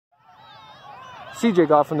CJ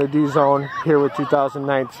Goff from the D Zone here with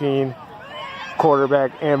 2019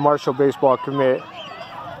 quarterback and Marshall baseball commit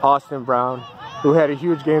Austin Brown, who had a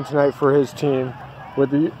huge game tonight for his team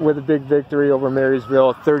with a big victory over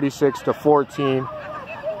Marysville, 36-14.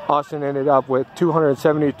 Austin ended up with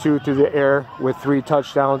 272 through the air with 3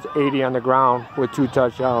 touchdowns, 80 on the ground with 2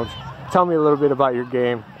 touchdowns. Tell me a little bit about your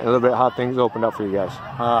game and a little bit how things opened up for you guys.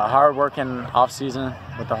 Hard working off season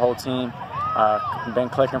with the whole team. Been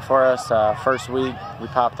clicking for us. First week we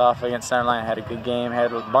popped off against Centerline, had a good game,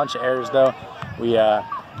 had a bunch of errors though. We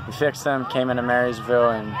fixed them, came into Marysville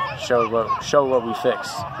and showed what we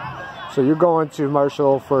fixed. So you're going to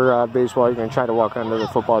Marshall for baseball. You're going to try to walk onto the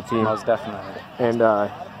football team. Most definitely. And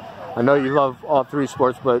I know you love all 3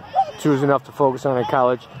 sports, but 2 is enough to focus on in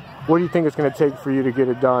college. What do you think it's going to take for you to get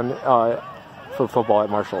it done for football at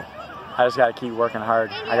Marshall? I just got to keep working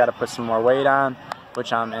hard. I got to put some more weight on,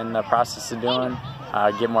 which I'm in the process of doing.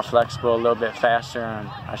 Get more flexible, a little bit faster, and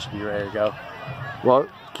I should be ready to go. Well,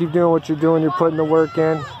 keep doing what you're doing. You're putting the work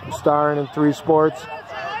in, starring in 3 sports,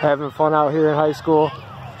 having fun out here in high school,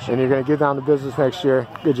 and you're going to get down to business next year.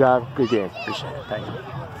 Good job, good game. Appreciate it. Thank you.